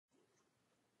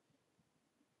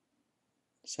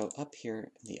So up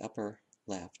here in the upper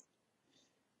left,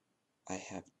 I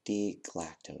have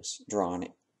D-Galactose drawn,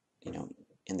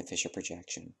 in the Fischer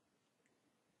projection.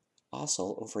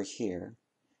 Also over here,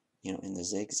 in the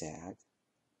zig-zag,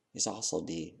 is also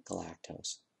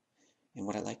D-Galactose. And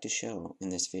what I'd like to show in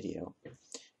this video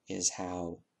is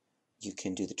how you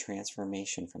can do the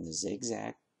transformation from the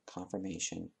zig-zag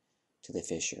conformation to the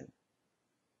Fischer.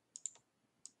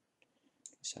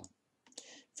 So,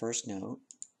 first note,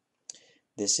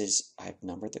 I've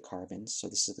numbered the carbons, so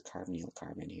this is the carbonyl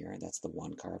carbon here, that's the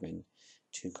 1 carbon,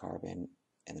 2 carbon,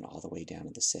 and then all the way down to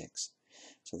the 6.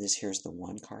 So this here's the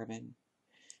 1 carbon,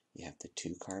 you have the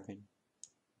 2 carbon,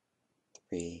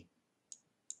 3,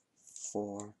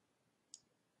 4,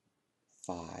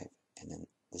 5, and then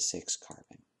the 6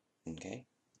 carbon, okay?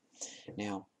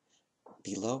 Now,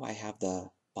 below I have the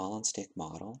ball and stick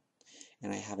model,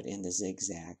 and I have it in the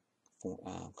zigzag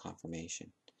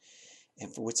conformation. And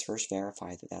let's first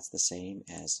verify that that's the same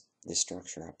as this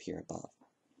structure up here above.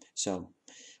 So,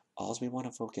 all we want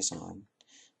to focus on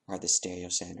are the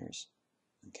stereocenters.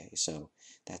 Okay, so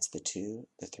that's the 2,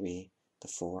 the 3, the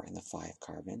 4, and the 5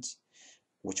 carbons,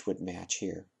 which would match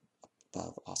here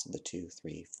above also the 2,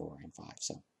 3, 4, and 5.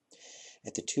 So,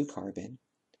 at the 2 carbon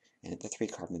and at the 3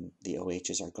 carbon, the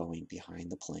OHs are going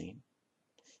behind the plane.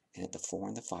 And at the 4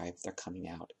 and the 5, they're coming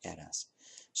out at us.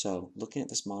 So, looking at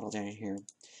this model down here,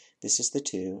 this is the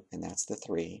 2, and that's the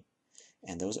 3,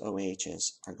 and those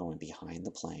OHs are going behind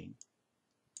the plane.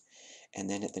 And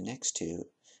then at the next 2,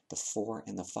 the 4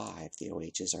 and the 5, the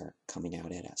OHs are coming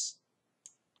out at us.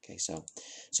 Okay, so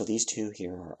these two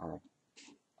here are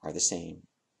the same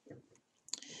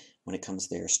when it comes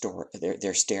to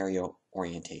their stereo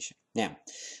orientation. Now,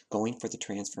 going for the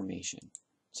transformation.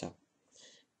 So,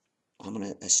 I'm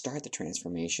going to start the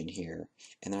transformation here,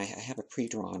 and then I have a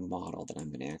pre-drawn model that I'm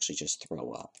going to actually just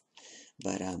throw up.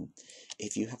 But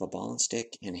if you have a ball and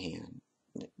stick in hand,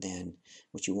 then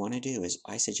what you want to do is,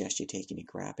 I suggest you take and you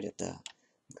grab it at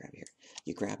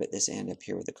you grab at this end up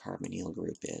here where the carbonyl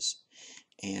group is,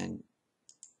 and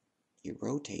you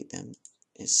rotate them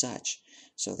as such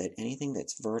so that anything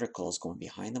that's vertical is going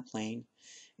behind the plane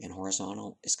and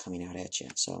horizontal is coming out at you.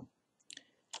 So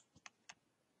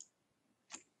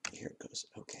here it goes.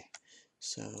 Okay,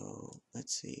 so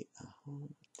let's see,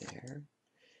 there,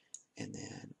 and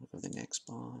then we'll go to the next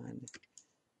bond.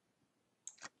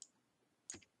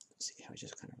 See how I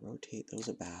just kind of rotate those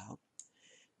about,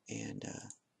 and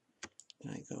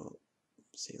then I go,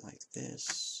 see, like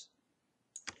this.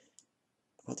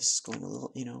 Well, this is going a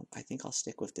little, I think I'll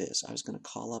stick with this. I was going to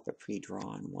call up a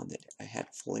pre-drawn one that I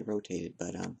had fully rotated,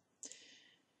 but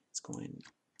it's going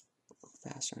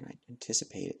faster than I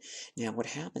anticipated. Now what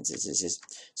happens is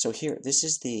so here, this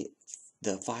is the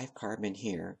 5 carbon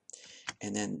here,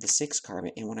 and then the 6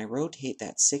 carbon, and when I rotate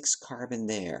that 6 carbon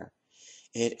there,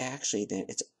 it actually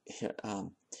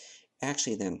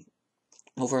then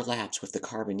overlaps with the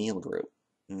carbonyl group.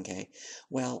 Okay,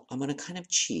 well, I'm going to kind of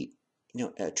cheat.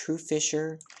 A true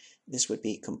Fischer, this would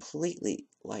be completely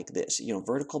like this.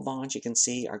 Vertical bonds, you can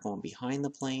see, are going behind the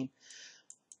plane.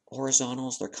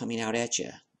 Horizontals, they're coming out at you,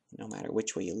 no matter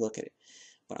which way you look at it.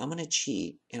 But I'm going to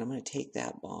cheat, and I'm going to take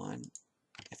that bond,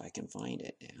 if I can find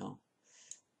it now.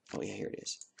 Oh yeah, here it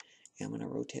is. And I'm going to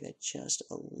rotate it just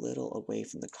a little away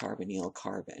from the carbonyl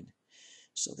carbon,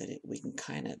 so that we can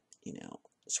kind of,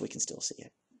 so we can still see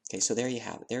it. Okay, so there you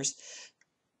have it.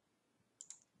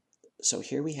 So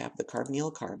here we have the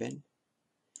carbonyl carbon.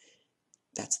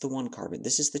 That's the 1 carbon.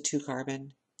 This is the 2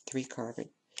 carbon, 3 carbon.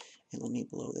 And let me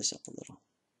blow this up a little.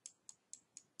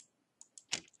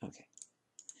 Okay.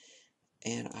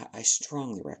 And I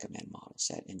strongly recommend model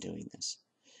set in doing this.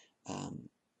 I'm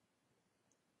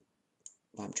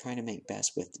trying to make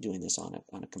best with doing this on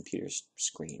a computer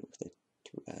screen with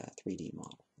a 3D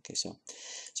model. Okay,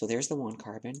 so there's the 1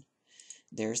 carbon,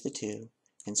 there's the 2,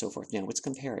 and so forth. Now let's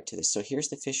compare it to this. So here's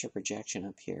the Fischer projection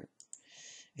up here.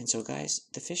 And so guys,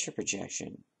 the Fischer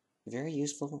projection, very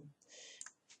useful,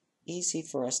 easy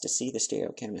for us to see the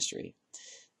stereochemistry,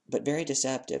 but very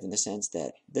deceptive in the sense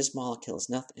that this molecule is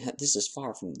nothing, this is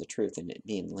far from the truth in it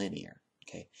being linear.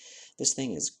 Okay, this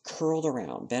thing is curled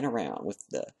around, bent around with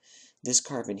this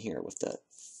carbon here, with the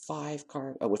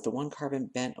 1 carbon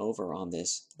bent over on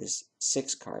this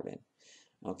 6 carbon.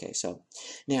 Okay, so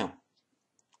now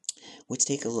let's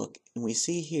take a look, and we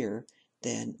see here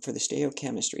then for the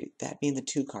stereochemistry, that being the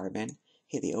 2 carbon,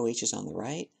 hey, the OH is on the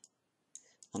right.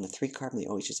 On the 3 carbon, the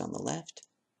OH is on the left.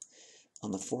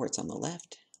 On the 4, it's on the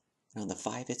left. And on the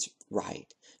 5, it's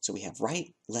right. So we have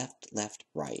right, left, left,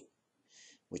 right,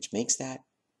 which makes that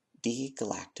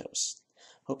D-Galactose.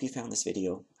 Hope you found this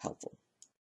video helpful.